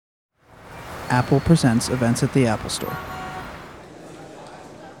Apple Presents events at the Apple Store.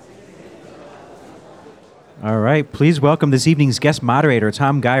 All right, please welcome this evening's guest moderator,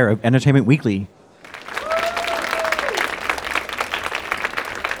 Tom Geyer of Entertainment Weekly.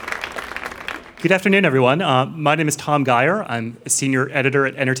 Good afternoon, everyone. My name is Tom Geyer. I'm a senior editor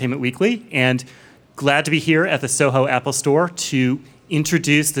at Entertainment Weekly, and glad to be here at the Soho Apple Store to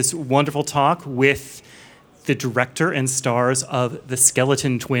introduce this wonderful talk with the director and stars of The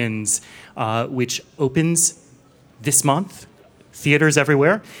Skeleton Twins, which opens this month, theaters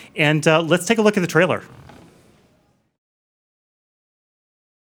everywhere. And let's take a look at the trailer.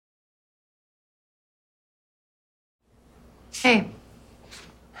 Hey.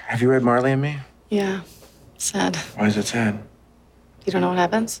 Have you read Marley and Me? Yeah. Sad. Why is it sad? You don't know what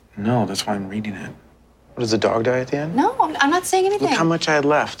happens? No, that's why I'm reading it. What, does the dog die at the end? No, I'm not saying anything. Look how much I had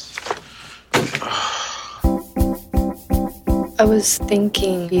left. I was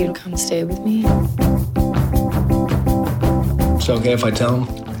thinking you'd come stay with me. It's okay if I tell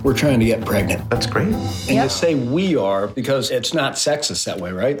him? We're trying to get pregnant. That's great. And you say we are because it's not sexist that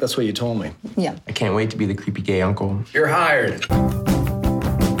way, right? That's what you told me. Yeah. I can't wait to be the creepy gay uncle. You're hired.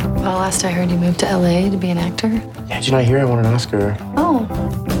 Well, last I heard you moved to LA to be an actor. Yeah, did you not hear I won an Oscar? Oh.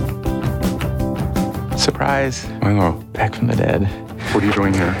 Surprise. Hello. Back from the dead. What are you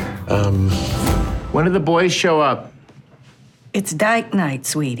doing here? When did the boys show up? It's Dyke Night,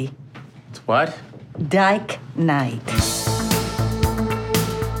 sweetie. It's what? Dyke Night.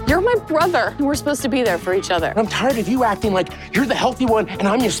 You're my brother. We're supposed to be there for each other. I'm tired of you acting like you're the healthy one and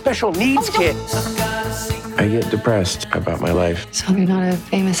I'm your special needs kid. I get depressed about my life. So you're not a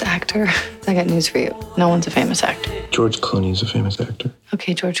famous actor? I got news for you. No one's a famous actor. George Clooney's a famous actor.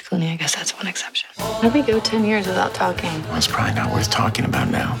 Okay, George Clooney, I guess that's one exception. How'd we go 10 years without talking? Well, it's probably not worth talking about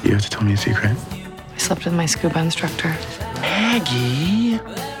now. You have to tell me a secret. I slept with my scuba instructor. Maggie!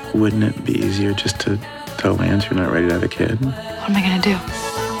 Wouldn't it be easier just to tell Lance you're not ready to have a kid? What am I gonna do?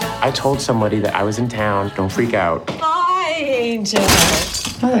 I told somebody that I was in town. Don't freak out. Hi, Angel.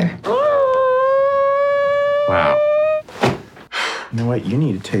 Mother. Wow. You know what? You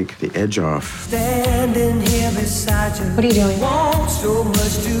need to take the edge off. Standing here beside you. What are you doing? Want so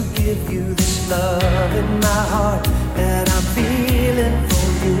much to give you this love in my heart that I'm feeling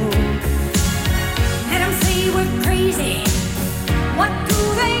for you. Let them say we're crazy. What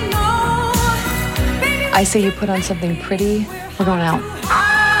do they know? Baby, I say you put on something pretty. We're going out.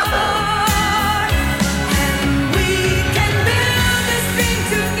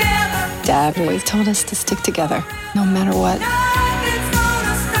 Dad always told us to stick together, no matter what.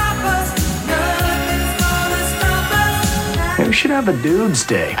 Maybe we should have a Dude's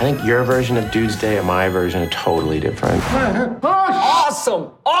Day. I think your version of Dude's Day and my version are totally different.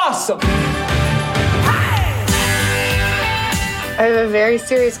 Awesome! Awesome! I have a very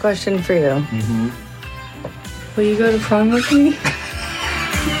serious question for you. Mm-hmm. Will you go to prom with me?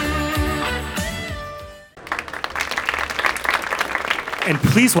 And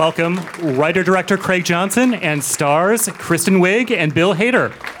please welcome writer-director Craig Johnson and stars Kristen Wiig and Bill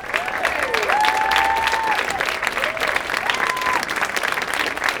Hader.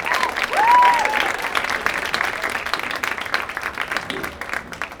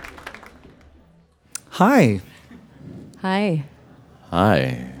 Hi. Hi.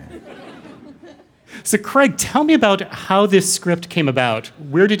 Hi. So Craig, tell me about how this script came about.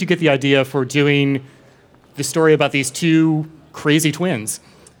 Where did you get the idea for doing the story about these two crazy twins?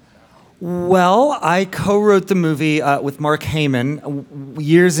 Well, I co-wrote the movie with Mark Heyman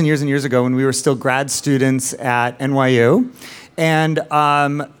years and years and years ago when we were still grad students at NYU. And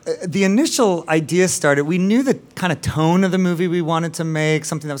the initial idea started, we knew the kind of tone of the movie we wanted to make,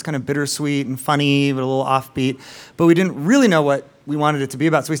 something that was kind of bittersweet and funny, but a little offbeat. But we didn't really know what we wanted it to be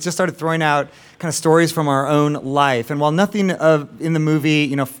about. So we just started throwing out kind of stories from our own life. And while nothing in the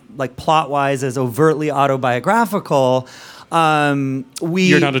movie, like plot-wise is overtly autobiographical,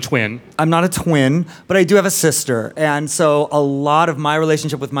 You're not a twin. I'm not a twin, but I do have a sister. And so a lot of my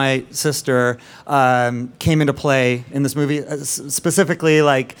relationship with my sister came into play in this movie, specifically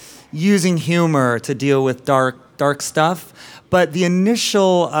like using humor to deal with dark stuff. But the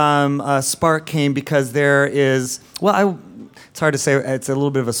initial spark came because there is, it's hard to say, it's a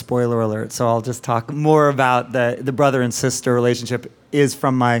little bit of a spoiler alert, so I'll just talk more about the brother and sister relationship is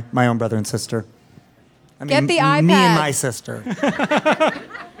from my own brother and sister. Get the iPad. Me and my sister.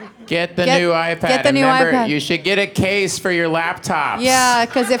 Get the new iPad. Get the new Remember, iPad. you should get a case for your laptops. Yeah,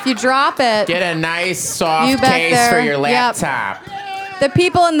 because if you drop it, Get a nice soft You bet case there. for your Yep. laptop. the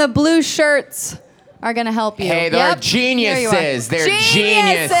people in the blue shirts are going to help you. Hey, they're Yep. geniuses. Here you are. They're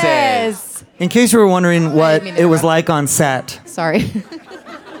geniuses. In case you were wondering what didn't mean to it was interrupt. like on set, Sorry.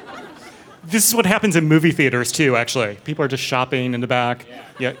 This is what happens in movie theaters too, actually. People are just shopping in the back.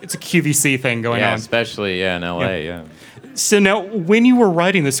 Yeah, it's a QVC thing going on. Especially in LA, yeah. So now, when you were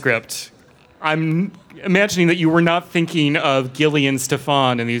writing the script, I'm imagining that you were not thinking of Gillian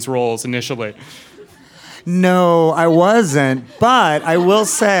Stefan in these roles initially. No, I wasn't. But I will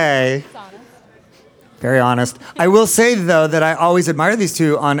say, very honest, I will say, though, that I always admire these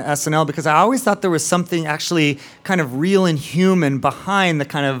two on SNL because I always thought there was something actually kind of real and human behind the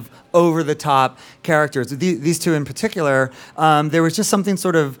kind of over-the-top characters. These two in particular, there was just something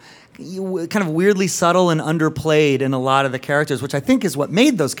sort of kind of weirdly subtle and underplayed in a lot of the characters, which I think is what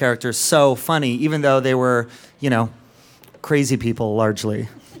made those characters so funny, even though they were, crazy people largely.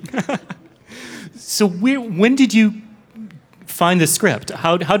 So when did you find the script?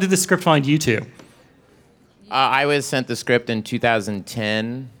 How did the script find you two? I was sent the script in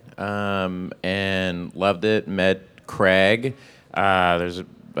 2010 and loved it. Met Craig. I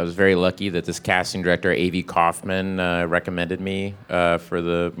was very lucky that this casting director, A.V. Kaufman, recommended me for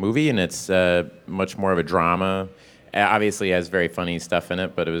the movie, and it's much more of a drama. Obviously, it has very funny stuff in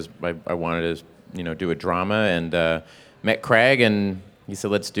it, but I wanted to do a drama, and met Craig, and he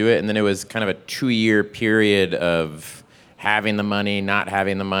said, let's do it. And then it was kind of a 2-year period of having the money, not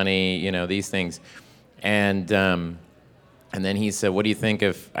having the money, these things. And then he said, what do you think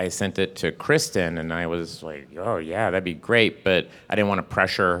if I sent it to Kristen? And I was like, oh, yeah, that'd be great. But I didn't want to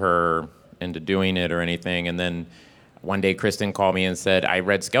pressure her into doing it or anything. And then one day Kristen called me and said, I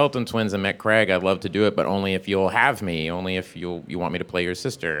read Skeleton Twins and met Craig. I'd love to do it, but only if you'll have me, only if you want me to play your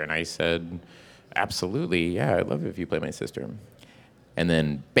sister. And I said, absolutely, yeah, I'd love it if you play my sister. And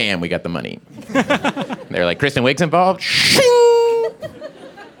then, bam, we got the money. They're like, Kristen Wiig's involved? Shing!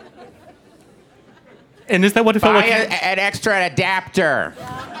 And is that what it felt like? Buy an extra adapter.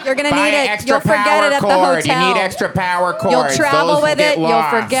 You're going to Buy need an it. extra You'll forget power it at the cord. hotel. You need extra power cords. You'll travel Those with get it.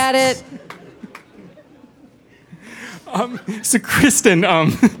 lost. You'll forget it. So Kristen,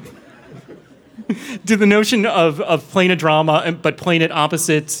 did the notion of playing a drama but playing it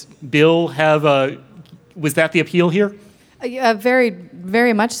opposite Bill was that the appeal here? Very,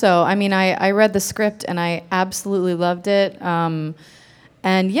 very much so. I mean, I read the script and I absolutely loved it.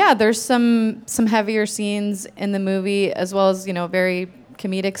 And yeah, there's some heavier scenes in the movie as well as, very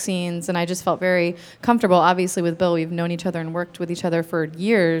comedic scenes. And I just felt very comfortable. Obviously with Bill, we've known each other and worked with each other for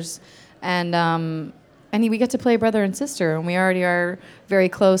years. And we get to play brother and sister, and we already are very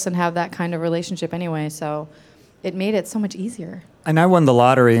close and have that kind of relationship anyway. So it made it so much easier. And I won the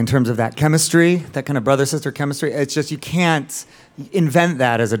lottery in terms of that chemistry, that kind of brother-sister chemistry. It's just you can't invent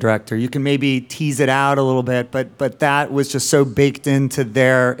that as a director. You can maybe tease it out a little bit, but that was just so baked into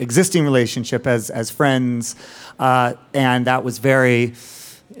their existing relationship as friends, and that was very,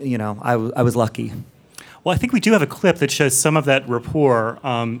 I was lucky. Well, I think we do have a clip that shows some of that rapport.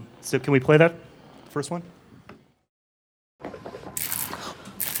 So can we play that first one?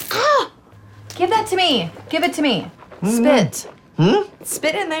 Give that to me. Give it to me. Spit.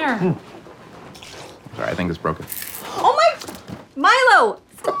 Spit in there. Sorry, I think it's broken. Oh Milo!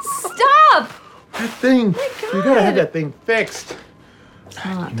 Stop! That thing. Oh my God. You gotta have that thing fixed.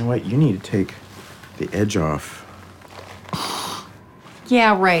 You know what? You need to take the edge off.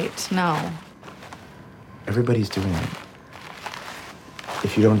 Yeah, right. No. Everybody's doing it.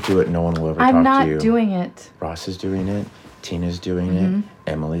 If you don't do it, no one will ever talk to you. I'm not doing it. Ross is doing it. Tina's doing it.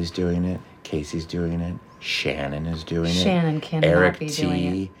 Emily's doing it. Casey's doing it. Shannon is doing it. Shannon cannot Eric be T.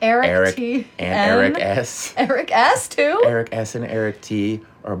 doing it. Eric T. And Eric S. Eric S. too? Eric S. and Eric T.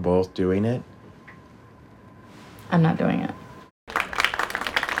 are both doing it. I'm not doing it.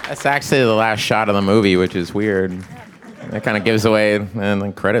 That's actually the last shot of the movie, which is weird. It kind of gives away, and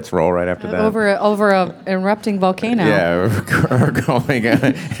the credits roll right after that. Over a erupting volcano. Yeah, we're going.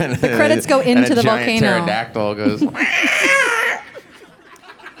 The credits go into the volcano. And a giant pterodactyl goes.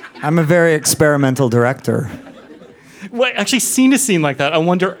 I'm a very experimental director. Well, actually, seeing a scene like that, I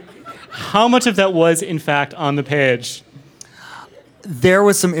wonder how much of that was, in fact, on the page. There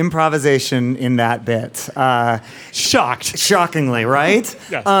was some improvisation in that bit. Shockingly, right?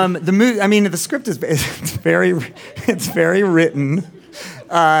 Yes. The movie. I mean, the script is it's very written,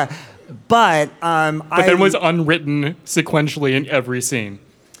 but there was unwritten sequentially in every scene.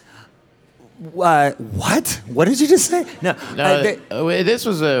 What? What did you just say? No. This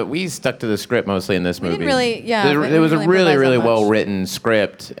was we stuck to the script mostly in this movie. Didn't really, yeah. It was a really, really much. well written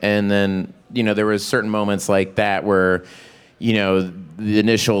script, and then there was certain moments like that where. The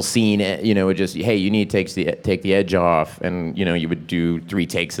initial scene, would just, hey, you need to take the edge off, and you would do 3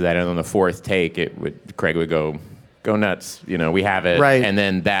 takes of that, and on the 4th take, Craig would go, go nuts, we have it. Right. And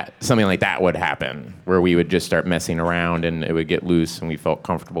then something like that would happen, where we would just start messing around and it would get loose and we felt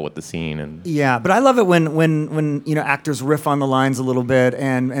comfortable with the scene. And Yeah, but I love it when actors riff on the lines a little bit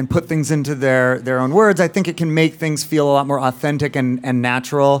and put things into their own words. I think it can make things feel a lot more authentic and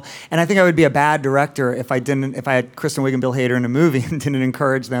natural. And I think I would be a bad director if I had Kristen Wiig and Bill Hader in a movie and didn't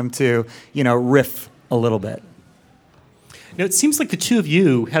encourage them to, riff a little bit. Now, it seems like the two of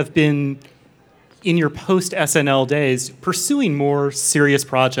you have been, in your post-SNL days, pursuing more serious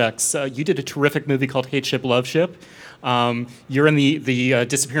projects. You did a terrific movie called Hate Ship, Love Ship. You're in the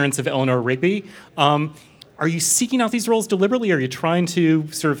disappearance of Eleanor Rigby. Are you seeking out these roles deliberately? Are you trying to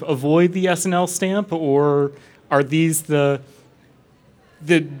sort of avoid the SNL stamp, or are these the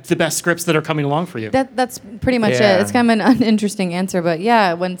best scripts that are coming along for you? That's pretty much it. It's kind of an uninteresting answer, but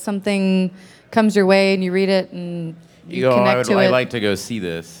yeah, when something comes your way and you read it and you connect to it. I'd like to go see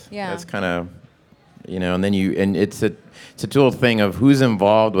this. Yeah. That's kind of, and then it's a dual thing of who's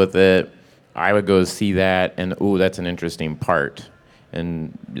involved with it. I would go see that, and that's an interesting part.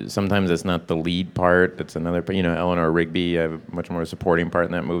 And sometimes it's not the lead part. It's another part. Eleanor Rigby, I have much more supporting part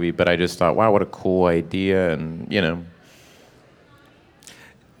in that movie. But I just thought, wow, what a cool idea, and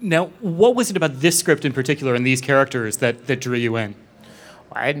Now, what was it about this script in particular and these characters that drew you in?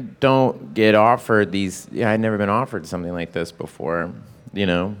 I don't get offered these. I'd never been offered something like this before.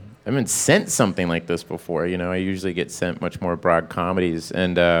 I haven't sent something like this before. I usually get sent much more broad comedies.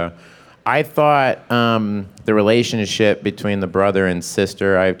 And I thought the relationship between the brother and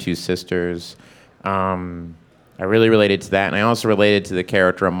sister, I have two sisters, I really related to that. And I also related to the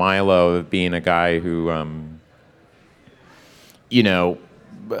character of Milo, of being a guy who,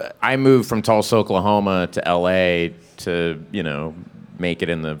 I moved from Tulsa, Oklahoma to LA to, make it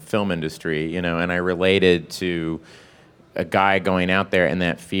in the film industry, and I related to a guy going out there and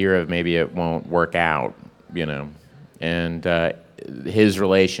that fear of maybe it won't work out, and his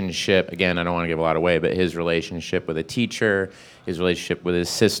relationship, again, I don't want to give a lot away, but his relationship with a teacher, his relationship with his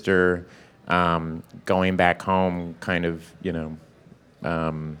sister, going back home kind of,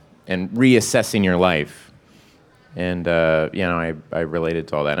 and reassessing your life. And, I related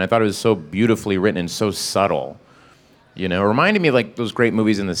to all that. And I thought it was so beautifully written and so subtle. It reminded me of like those great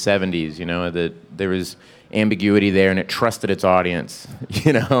movies in the 70s, that there was ambiguity there and it trusted its audience,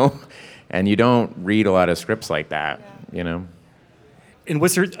 and you don't read a lot of scripts like that, And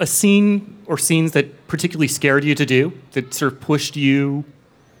was there a scene or scenes that particularly scared you to do, that sort of pushed you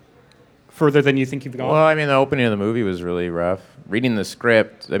further than you think you've gone? Well, the opening of the movie was really rough. Reading the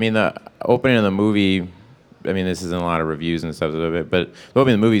script, the opening of the movie, this isn't a lot of reviews and stuff, but the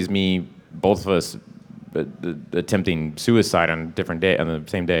opening of the movie is me, both of us, attempting suicide on different day on the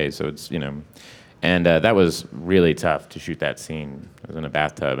same day. So it's and that was really tough to shoot that scene. I was in a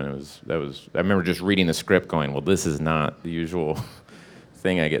bathtub, and I remember just reading the script, going, well, this is not the usual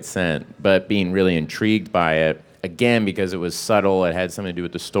thing I get sent, but being really intrigued by it again because it was subtle. It had something to do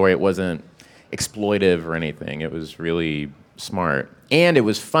with the story. It wasn't exploitive or anything. It was really smart, and it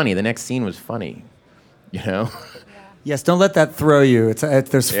was funny. The next scene was funny, Yes, don't let that throw you.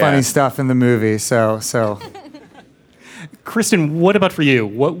 There's funny stuff in the movie, so. Kristen, what about for you?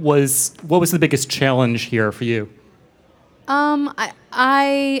 What was the biggest challenge here for you? I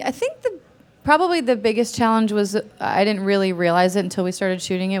think probably the biggest challenge was I didn't really realize it until we started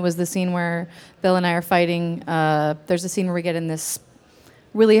shooting it. Was the scene where Bill and I are fighting. There's a scene where we get in this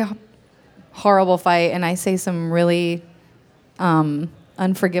really horrible fight, and I say some really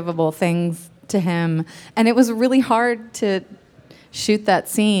unforgivable things to him, and it was really hard to shoot that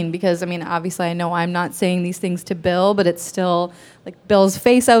scene because obviously I know I'm not saying these things to Bill, but it's still like Bill's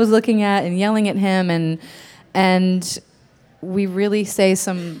face I was looking at and yelling at him, and we really say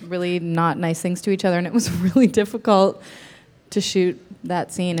some really not nice things to each other, and it was really difficult to shoot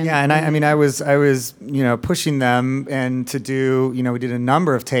that scene. And I was pushing them and to do, we did a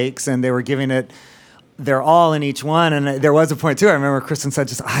number of takes, and they were giving it their all in each one. And there was a point too, I remember Kristen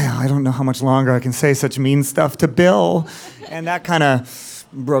said, I don't know how much longer I can say such mean stuff to Bill. And that kind of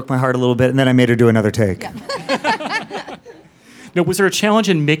broke my heart a little bit. And then I made her do another take. Yeah. Now, was there a challenge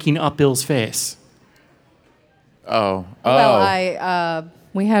in making up Bill's face? Oh. Well,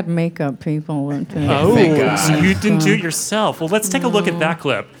 we had makeup people. So you didn't do it yourself. Well, let's take a look at that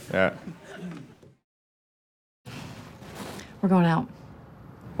clip. Yeah. We're going out.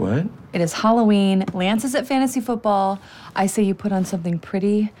 What? It is Halloween. Lance is at fantasy football. I say you put on something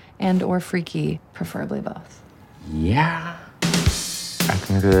pretty and or freaky, preferably both. Yeah. I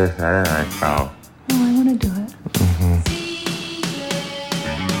can do this Saturday night, bro. Oh, I want to do it.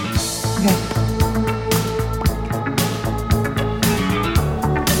 Okay.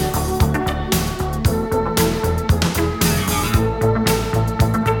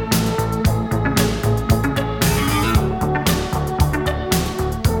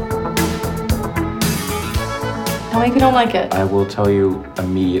 Tell me if you don't like it. I will tell you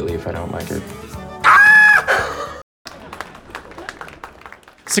immediately if I don't like it.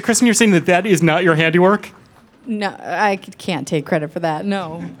 So, Kristen, you're saying that is not your handiwork? No, I can't take credit for that.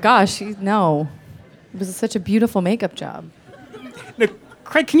 No. Gosh, no. It was such a beautiful makeup job. Now,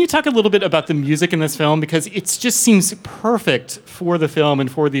 Craig, can you talk a little bit about the music in this film? Because it just seems perfect for the film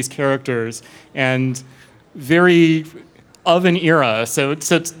and for these characters, and very of an era. So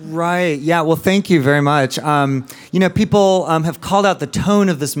it's right. Yeah. Well, thank you very much. People have called out the tone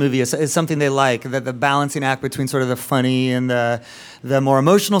of this movie as something they like, that the balancing act between sort of the funny and the more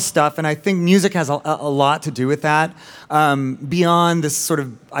emotional stuff. And I think music has a lot to do with that. Beyond this sort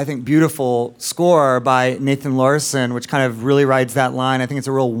of, I think, beautiful score by Nathan Larson, which kind of really rides that line. I think it's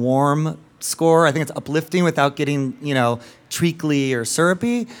a real warm score. I think it's uplifting without getting, treacly or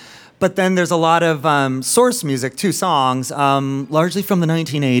syrupy. But then there's a lot of source music, 2 songs, largely from the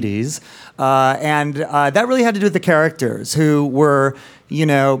 1980s. And that really had to do with the characters who were,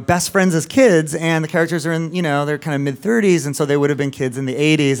 best friends as kids. And the characters are in, they're kind of mid-30s. And so they would have been kids in the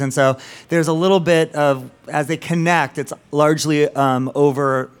 80s. And so there's a little bit of, as they connect, it's largely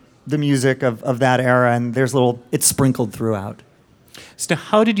over the music of that era. And it's sprinkled throughout. So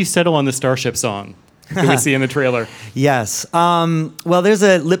how did you settle on the Starship song that we see in the trailer? Yes. Well, there's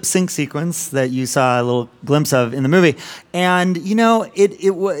a lip sync sequence that you saw a little glimpse of in the movie. And,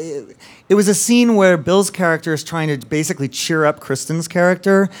 it was a scene where Bill's character is trying to basically cheer up Kristen's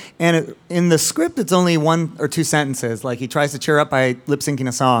character. And in the script, it's only 1 or 2 sentences. Like, he tries to cheer up by lip syncing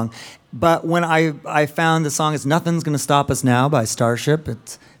a song. But when I found the song is Nothing's Gonna Stop Us Now by Starship,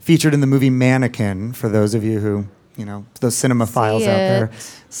 it's featured in the movie Mannequin, for those of you who, those cinemaphiles out there.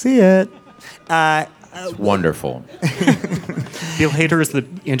 See it. It's wonderful. Bill Hader is the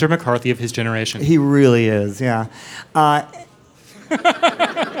Enter McCarthy of his generation. He really is, yeah.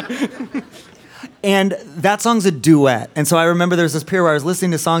 And that song's a duet. And so I remember there was this period where I was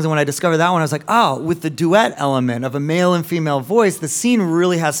listening to songs, and when I discovered that one, I was like, oh, with the duet element of a male and female voice, the scene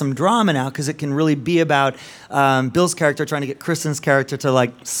really has some drama now, because it can really be about Bill's character trying to get Kristen's character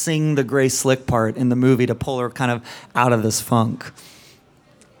to sing the Grace Slick part in the movie to pull her kind of out of this funk.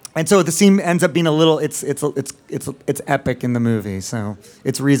 And so the scene ends up being a little, it's epic in the movie, so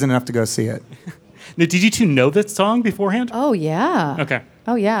it's reason enough to go see it. Now, did you two know that song beforehand? Oh, yeah. Okay.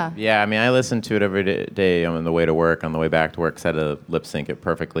 Oh, yeah. Yeah, I mean, I listened to it every day on the way to work, on the way back to work, because I had to lip sync it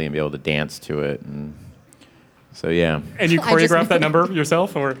perfectly and be able to dance to it. And so, yeah. And you choreographed that number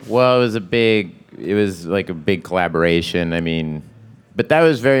yourself, or? Well, it was like a big collaboration. I mean, but that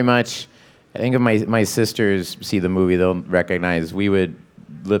was very much, I think if my sisters see the movie, they'll recognize we would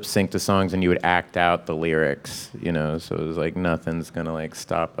lip sync to songs and you would act out the lyrics, so it was like nothing's gonna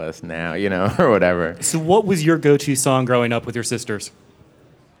stop us now, or whatever. So what was your go-to song growing up with your sisters?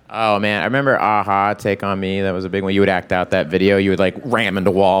 Oh man, I remember Aha, Take On Me. That was a big one. You would act out that video. You would ram into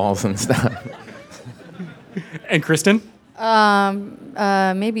walls and stuff. And Kristen?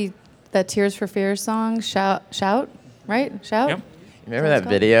 Maybe that Tears for Fears song, Shout, right? Shout? Yep. Remember that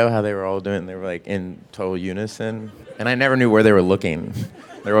video, how they were all doing, they were in total unison? And I never knew where they were looking.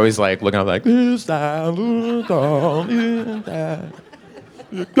 They were always looking up this time, you're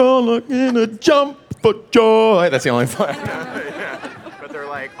gonna jump for joy. That's the only part. But they're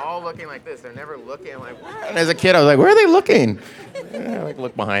all looking like this. They're never looking. I'm like, what? And as a kid, I was like, where are they looking?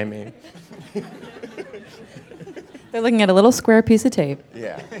 Look behind me. They're looking at a little square piece of tape.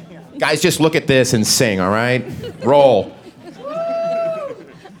 Yeah. Guys, just look at this and sing, all right? Roll.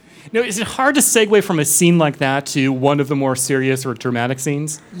 Now, is it hard to segue from a scene like that to one of the more serious or dramatic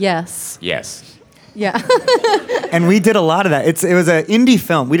scenes? Yes. Yes. Yeah. And we did a lot of that. It was an indie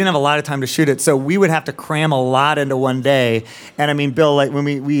film. We didn't have a lot of time to shoot it, so we would have to cram a lot into one day. And I mean, Bill, when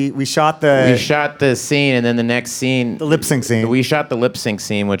we shot the... We shot the scene, and then the next scene... The lip sync scene. We shot the lip sync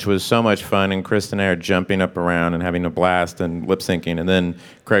scene, which was so much fun, and Kristen and I are jumping up around and having a blast and lip syncing. And then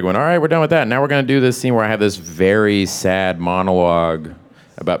Craig went, all right, we're done with that. Now we're going to do this scene where I have this very sad monologue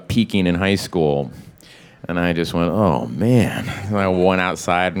about peaking in high school. And I just went, oh, man. And I went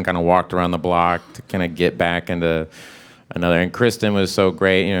outside and kind of walked around the block to kind of get back into another. And Kristen was so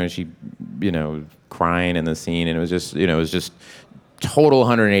great. She, crying in the scene. And it was just total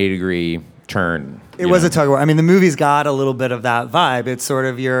 180-degree turn. It was a tug of war. I mean, the movie's got a little bit of that vibe. It's sort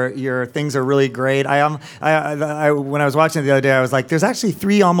of your things are really great. I when I was watching it the other day, I was like, there's actually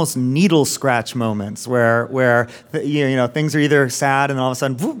 3 almost needle scratch moments where things are either sad and then all of a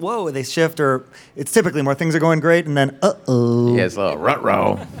sudden, whoa, they shift, or it's typically more things are going great and then uh-oh. Yeah, it's a little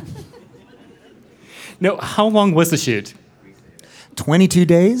rut-row. No, how long was the shoot? 22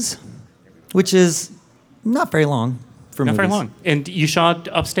 days, which is not very long. for Not movies. very long. And you shot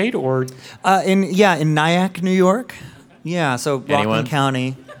upstate or? In Nyack, New York. Yeah, so Rockland Anyone?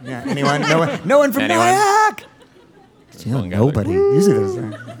 County. Yeah, anyone? No one from Anyone? Nyack. Nobody. Usually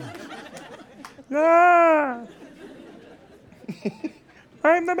there's. Yeah.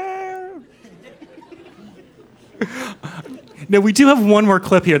 I'm the man. Now, we do have one more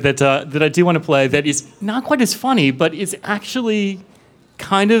clip here that I do want to play that is not quite as funny, but is actually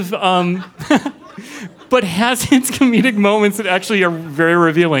kind of, but has its comedic moments that actually are very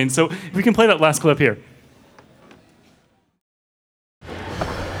revealing. So if we can play that last clip here.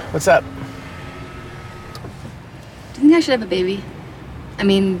 What's up? Do you think I should have a baby? I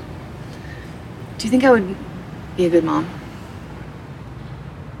mean, do you think I would be a good mom?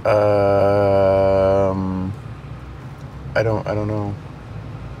 I don't know.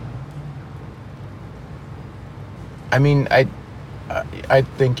 I mean, I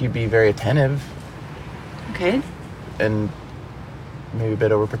think you'd be very attentive Okay. and maybe a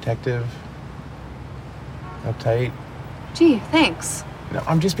bit overprotective, uptight. Gee, thanks. No,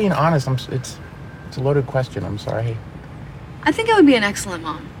 I'm just being honest. It's a loaded question. I'm sorry. I think I would be an excellent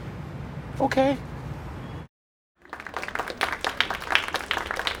mom. Okay.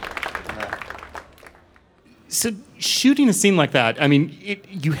 So shooting a scene like that, I mean,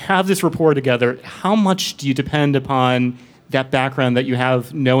 you have this rapport together. How much do you depend upon that background that you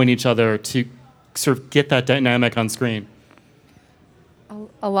have knowing each other to sort of get that dynamic on screen?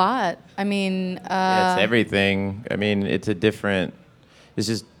 A lot. I mean, Yeah, it's everything. I mean, it's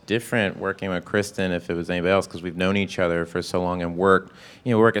just different working with Kristen if it was anybody else because we've known each other for so long and work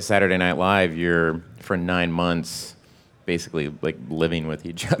at Saturday Night Live. You're for 9 months basically like living with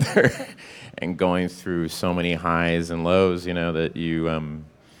each other and going through so many highs and lows, that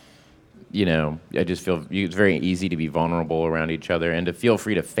I just feel it's very easy to be vulnerable around each other and to feel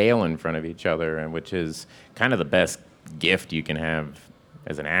free to fail in front of each other, and which is kind of the best gift you can have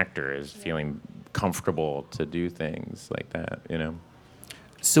as an actor is feeling comfortable to do things like that,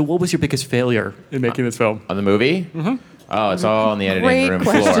 So what was your biggest failure in making this film? On the movie? Mm-hmm. Oh, it's all on the editing room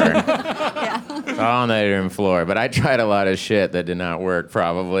floor. It's all on the editing room floor. But I tried a lot of shit that did not work,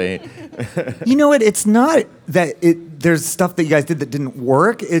 probably. You know what? It's not that there's stuff that you guys did that didn't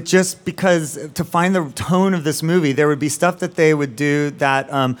work. It's just because to find the tone of this movie, there would be stuff that they would do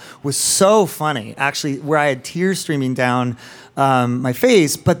that was so funny, actually, where I had tears streaming down my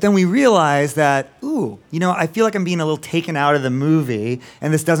face. But then we realized that, I feel like I'm being a little taken out of the movie,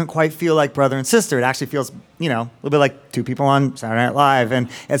 and this doesn't quite feel like brother and sister. It actually feels, a little bit like two people on Saturday Night Live. And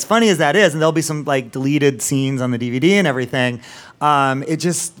as funny as that is, and there'll be some like deleted scenes on the DVD and everything, it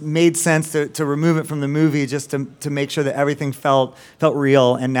just made sense to remove it from the movie just to make sure that everything felt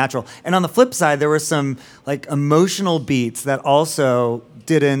real and natural. And on the flip side, there were some like emotional beats that also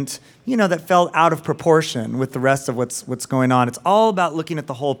didn't, that felt out of proportion with the rest of what's going on. It's all about looking at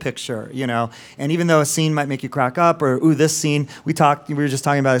the whole picture, And even though a scene might make you crack up, or this scene, we were just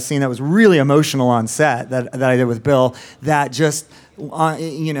talking about a scene that was really emotional on set that I did with Bill, that just,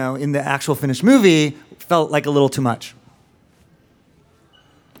 in the actual finished movie, felt like a little too much.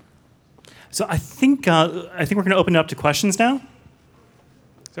 So I think we're going to open it up to questions now.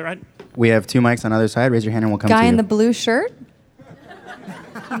 Is that right? We have 2 mics on the other side. Raise your hand and we'll come to you. guy in the blue shirt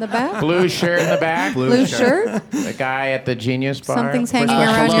in the back. Blue shirt in the back. Blue shirt. The guy at the Genius Bar. Something's hanging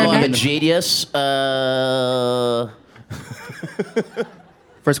around your I'm neck. the Genius.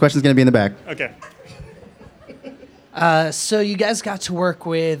 First question's going to be in the back. Okay. So you guys got to work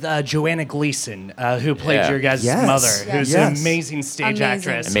with Joanna Gleason, who played Yeah. your guys' Yes. mother, who's Yes. an amazing stage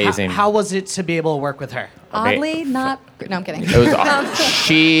Amazing. actress. Amazing. How was it to be able to work with her? Oddly, not. No, I'm kidding. It was,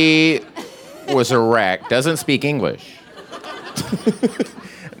 she was a wreck. Doesn't speak English.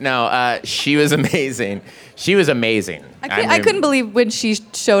 No, she was amazing. She was amazing. I couldn't believe when she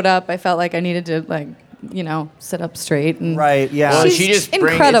showed up. I felt like I needed to sit up straight. And Right, yeah. Well, She's she just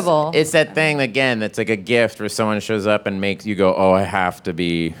incredible. It's that thing again. That's like a gift where someone shows up and makes you go, "Oh, I have to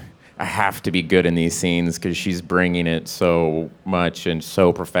be good in these scenes," because she's bringing it so much and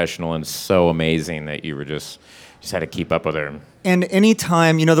so professional and so amazing that you were just had to keep up with her. And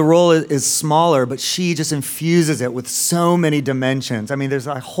anytime, the role is smaller, but she just infuses it with so many dimensions. I mean, there's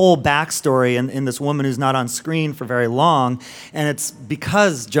a whole backstory in this woman who's not on screen for very long. And it's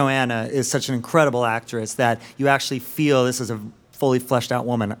because Joanna is such an incredible actress that you actually feel this is a fully fleshed out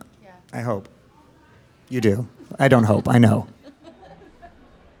woman. Yeah. I hope. You do. I don't hope. I know.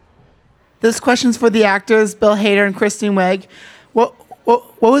 This question's for the actors, Bill Hader and Kristen Wiig. What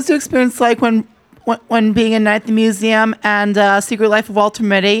was your experience like when when being in Night at the Museum and Secret Life of Walter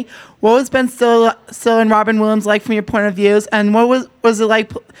Mitty. What was Ben Stiller and Robin Williams like from your point of views? And what was it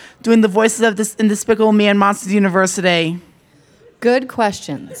like doing the voices of this in Despicable Me and Monsters University? Good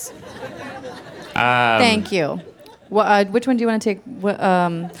questions. Thank you. Which one do you want to take?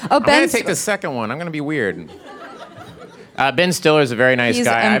 I'm going to take the second one. I'm going to be weird. Ben Stiller is a very nice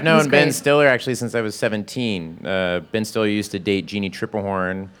guy. I've known Ben Stiller actually since I was 17. Ben Stiller used to date Jeannie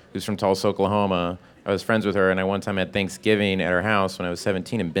Triplehorn, who's from Tulsa, Oklahoma. I was friends with her, and I one time had Thanksgiving at her house when I was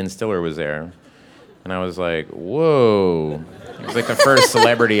 17, and Ben Stiller was there. And I was like, whoa. He was like the first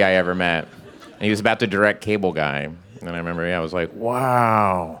celebrity I ever met. And he was about to direct Cable Guy. And I remember, I was like,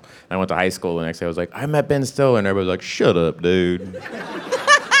 wow. And I went to high school the next day. I was like, I met Ben Stiller. And everybody was like, shut up, dude.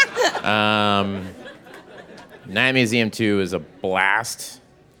 Night Museum 2 is a blast.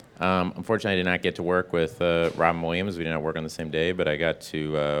 Unfortunately, I did not get to work with Robin Williams. We did not work on the same day, but I got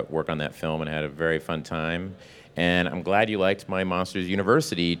to work on that film and had a very fun time. And I'm glad you liked my Monsters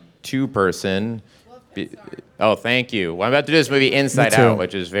University two-person. Oh, thank you. Well, I'm about to do this movie Inside Out,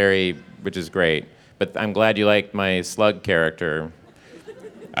 which is great. But I'm glad you liked my slug character.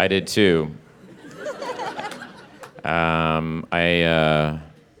 I did too.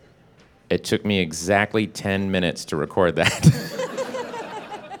 It took me exactly 10 minutes to record that.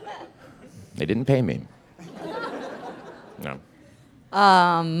 They didn't pay me. No.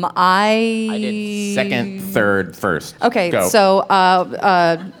 I did second, third, first. Okay, Go. so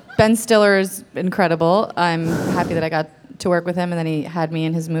Ben Stiller is incredible. I'm happy that I got to work with him, and then he had me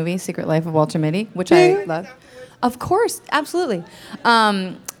in his movie, Secret Life of Walter Mitty, which I love. Of course, absolutely.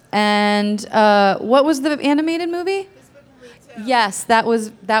 And what was the animated movie? Yes, that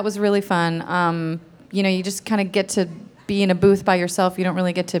was really fun. You just kind of get to be in a booth by yourself. You don't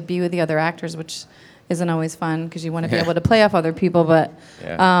really get to be with the other actors, which isn't always fun because you want to be able to play off other people. But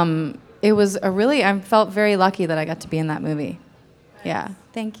it was I felt very lucky that I got to be in that movie. Yeah,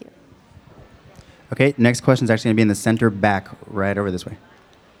 thank you. Okay, next question is actually going to be in the center back, right over this way.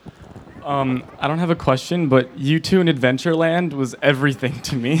 I don't have a question, but you two in Adventureland was everything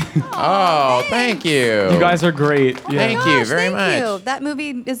to me. Oh, thank you. You guys are great. Yeah. Thank you very Thank much. you. That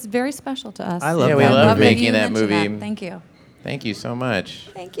movie is very special to us. I love we love making that movie. That. Thank you. Thank you so much.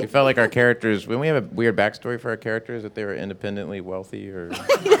 Thank you. We felt like our characters, when we have a weird backstory for our characters, that they were independently wealthy or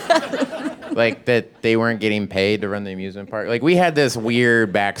like that they weren't getting paid to run the amusement park. Like we had this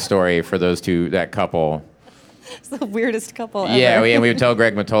weird backstory for that couple. It's the weirdest couple ever. Yeah, we would tell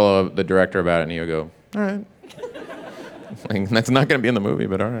Greg Mottola, the director, about it, and he would go, all right. Like, that's not going to be in the movie,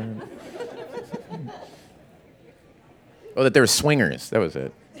 but all right. Oh, that they were swingers. That was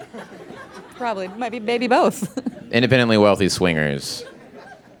it. Probably. Might be maybe both. Independently wealthy swingers.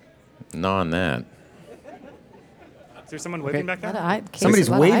 No on that. Is there someone waving back there? Somebody's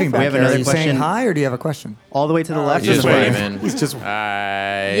waving back We have there. another Are you saying question. hi, or do you have a question? All the way to the left. He's just of the way. waving. He's just.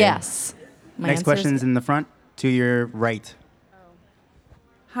 Yes. My Next answer question is is in the front to your right.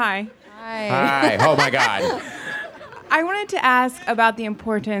 Hi. Hi. Oh, my God. I wanted to ask about the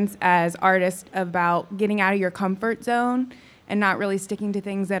importance as artists about getting out of your comfort zone and not really sticking to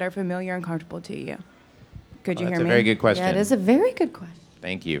things that are familiar and comfortable to you. Could you hear me? That's a very good question. Yeah, it is a very good question.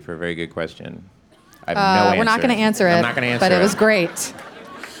 Thank you for a very good question. I have no answer. We're not going to answer it. I'm not going to answer but it. it was great.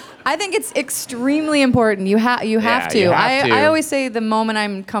 I think it's extremely important. You have to. you have to. I always say the moment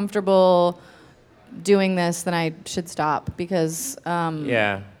I'm comfortable doing this, then I should stop because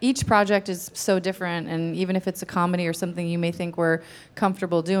each project is so different, and even if it's a comedy or something you may think we're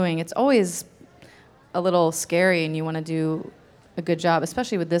comfortable doing, it's always a little scary, and you want to do a good job,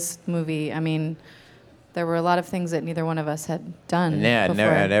 especially with this movie. I mean, there were a lot of things that neither one of us had done. Yeah, before.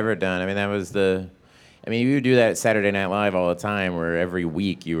 never had ever done. I mean, that was you would do that at Saturday Night Live all the time, where every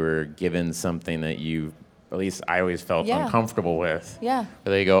week you were given something that you, at least I always felt uncomfortable with. Yeah.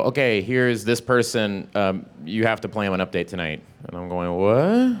 Where they go, okay, here's this person, you have to play him an update tonight. And I'm going,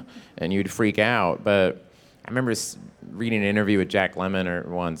 what? And you'd freak out. But I remember reading an interview with Jack Lemmon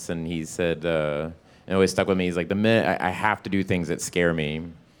once, and he said, it always stuck with me. He's like, the minute I have to do things that scare me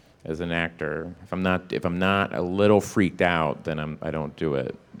as an actor. If I'm not a little freaked out, then I don't do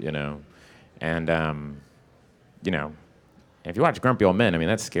it, you know. And if you watch Grumpy Old Men, I mean,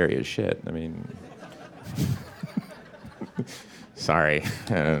 that's scary as shit. I mean, sorry.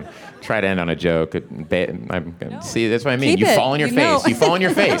 Try to end on a joke. See, that's what I mean. Keep You it. fall on your You face. know. You fall on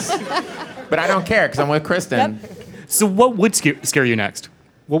your face. But I don't care because I'm with Kristen. So what would scare you next?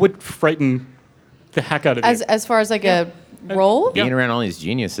 What would frighten the heck out of you? As far as like a role? Being around all these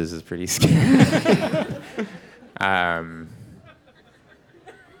geniuses is pretty scary.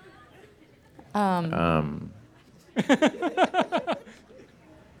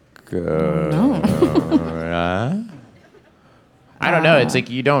 No. I don't know. It's like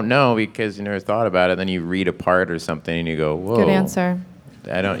you don't know because you never thought about it. Then you read a part or something and you go, whoa. Good answer.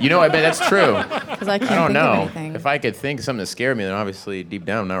 I don't. You know, I bet that's true. Because I can't I don't think know. of anything. If I could think of something that scared me, then obviously deep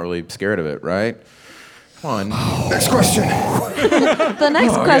down I'm not really scared of it, right? Come on. Next question. The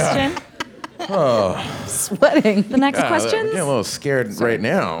next question. Oh. Sweating. The next God, I'm question. getting a little scared right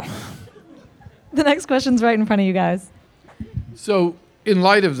now. The next question's right in front of you guys. So, in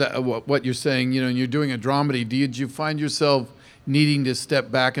light of that, what you're saying, and you're doing a dramedy, did you find yourself needing to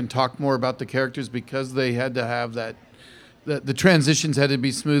step back and talk more about the characters because they had to have that, the transitions had to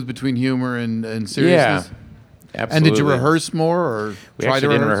be smooth between humor and seriousness? Yeah, absolutely. And did you rehearse more or We try actually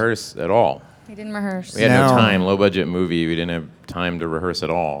to didn't rehearse at all. We didn't rehearse. We had no time, low budget movie. We didn't have time to rehearse at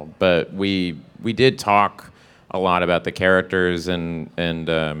all. But we did talk a lot about the characters and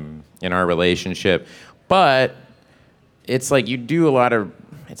in our relationship. But it's like you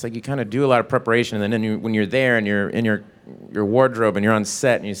kind of do a lot of preparation, and then when you're there and you're in your wardrobe and you're on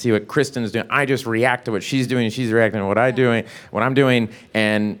set and you see what Kristen's doing, I just react to what she's doing and she's reacting to what I'm doing,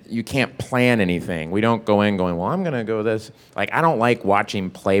 and you can't plan anything. We don't go in going, well, I'm gonna go this. Like, I don't like watching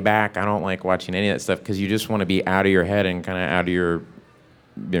playback. I don't like watching any of that stuff because you just want to be out of your head and kind of out of your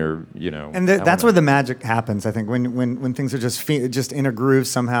And that's where the magic happens, I think, when things are just in a groove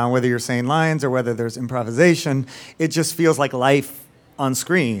somehow, whether you're saying lines or whether there's improvisation, it just feels like life on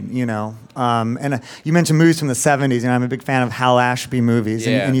screen, And you mentioned movies from the 70s, I'm a big fan of Hal Ashby movies,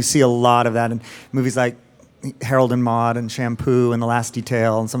 and you see a lot of that in movies like Harold and Maude and Shampoo and The Last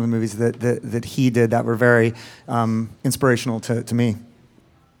Detail and some of the movies that he did that were very inspirational to me.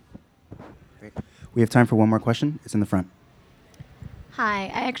 Great. We have time for one more question. It's in the front.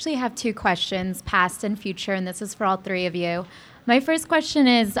 Hi, I actually have two questions, past and future, and this is for all three of you. My first question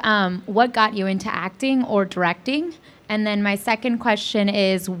is, what got you into acting or directing? And then my second question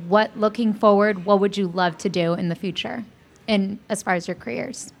is, looking forward, what would you love to do in the future, as far as your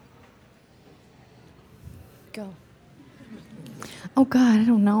careers? Go. Oh God, I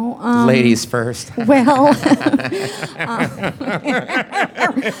don't know. Ladies first. Well,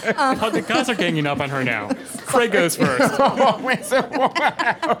 The guys are ganging up on her now. Craig goes first. Craig's like,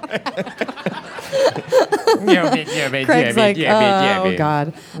 oh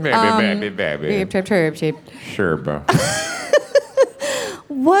God. Sure, bro.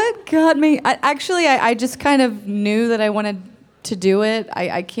 What got me? I just kind of knew that I wanted to do it.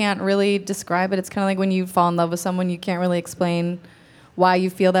 I can't really describe it. It's kind of like when you fall in love with someone, you can't really explain why you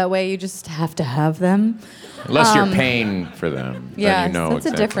feel that way. You just have to have them. Unless you're paying for them. Yeah, then you know that's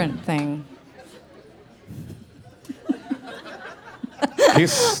exactly. a different thing.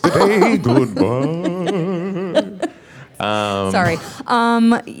 Kiss the day goodbye. Sorry.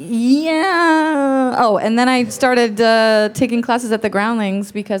 Yeah. Oh, and then I started taking classes at the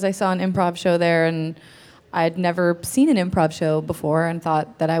Groundlings because I saw an improv show there, and I'd never seen an improv show before and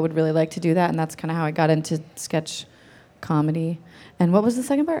thought that I would really like to do that, and that's kind of how I got into sketch comedy. And what was the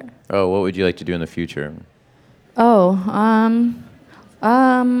second part? Oh, what would you like to do in the future? Oh,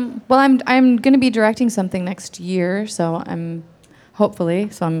 well, I'm going to be directing something next year, so I'm hopefully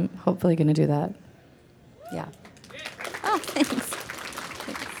going to do that. Yeah. Oh, thanks.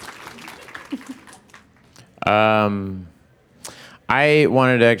 I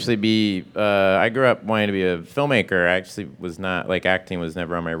wanted to actually be. I grew up wanting to be a filmmaker. I actually was not acting was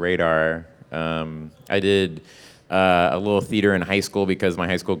never on my radar. I did a little theater in high school because my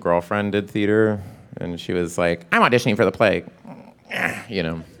high school girlfriend did theater, and she was like, "I'm auditioning for the play," I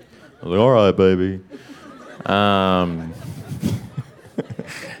was like, "All right, baby."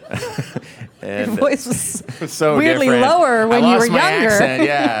 Your voice was so weirdly different. lower when you were my younger. Accent.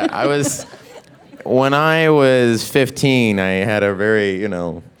 Yeah, I was. When I was 15, I had a very,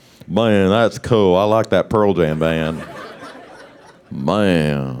 man, that's cool. I like that Pearl Jam band.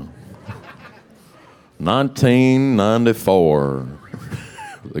 Man. 1994.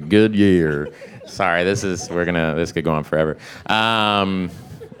 A good year. Sorry, this could go on forever.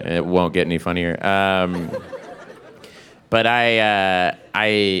 It won't get any funnier. But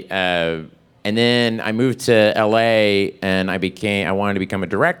and then I moved to LA, and I wanted to become a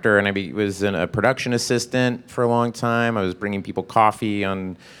director, and I was a production assistant for a long time. I was bringing people coffee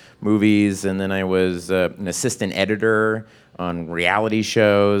on movies, and then I was an assistant editor on reality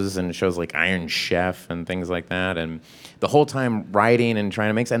shows and shows like Iron Chef and things like that. And the whole time writing and trying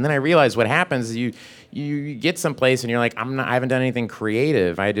to make sense. And then I realized what happens is you get someplace and you're like, I haven't done anything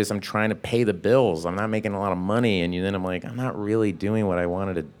creative. I'm trying to pay the bills. I'm not making a lot of money. And then I'm like, I'm not really doing what I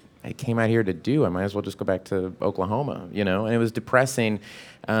came out here to do. I might as well just go back to Oklahoma, And it was depressing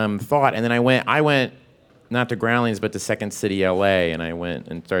thought. And then I went not to Groundlings, but to Second City, LA, and I went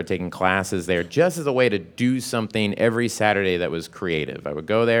and started taking classes there just as a way to do something every Saturday that was creative. I would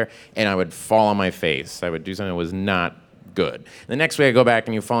go there and I would fall on my face. I would do something that was not good. The next week I go back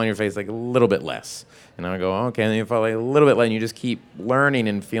and you fall on your face like a little bit less. And I would go, okay, and then you fall like a little bit less, and you just keep learning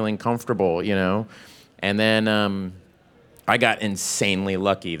and feeling comfortable, you know? And then I got insanely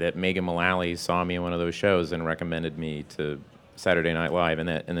lucky that Megan Mullally saw me in one of those shows and recommended me to Saturday Night Live, and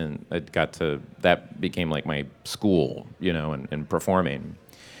then that became like my school, you know, and performing.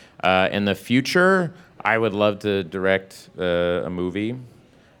 In the future, I would love to direct a movie.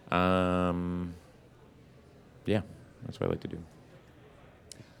 Yeah, that's what I like to do.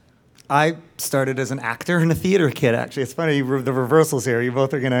 I started as an actor and a theater kid, actually. It's funny, the reversals here. You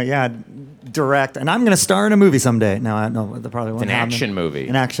both are going to, direct. And I'm going to star in a movie someday. No, that probably won't It's an happen. action movie.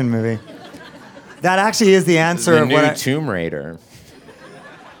 An action movie. That actually is the answer The of new what Tomb Raider.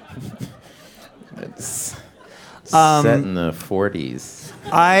 It's set in the 40s.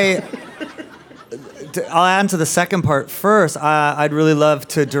 I'll add to the second part first. I'd really love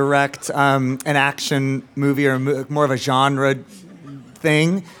to direct an action movie or more of a genre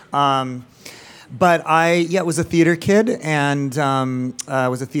thing. But I was a theater kid and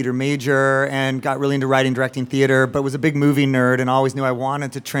was a theater major and got really into writing, directing theater, but was a big movie nerd and always knew I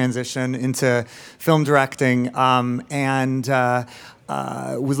wanted to transition into film directing. Was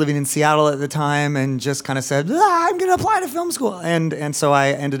living in Seattle at the time and just kind of said, I'm going to apply to film school. And so I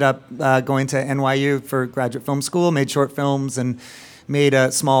ended up going to NYU for graduate film school, made short films and made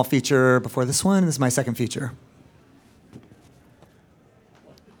a small feature before this one. This is my second feature.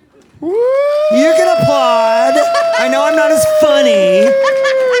 You can applaud. I know I'm not as funny.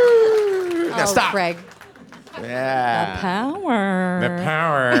 Now stop. Greg. Yeah. The power.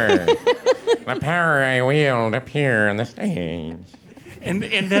 The power I wield up here on the stage. And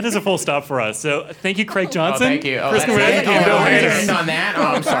that is a full stop for us. So thank you, Craig Johnson. Oh, thank you. Chris Moran, and Bill Winters. On that? Oh,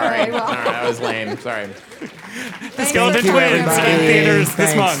 I'm sorry. All right, that was lame. Sorry. The Skeleton Twins in theaters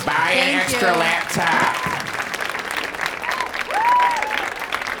this month. Buy an extra laptop.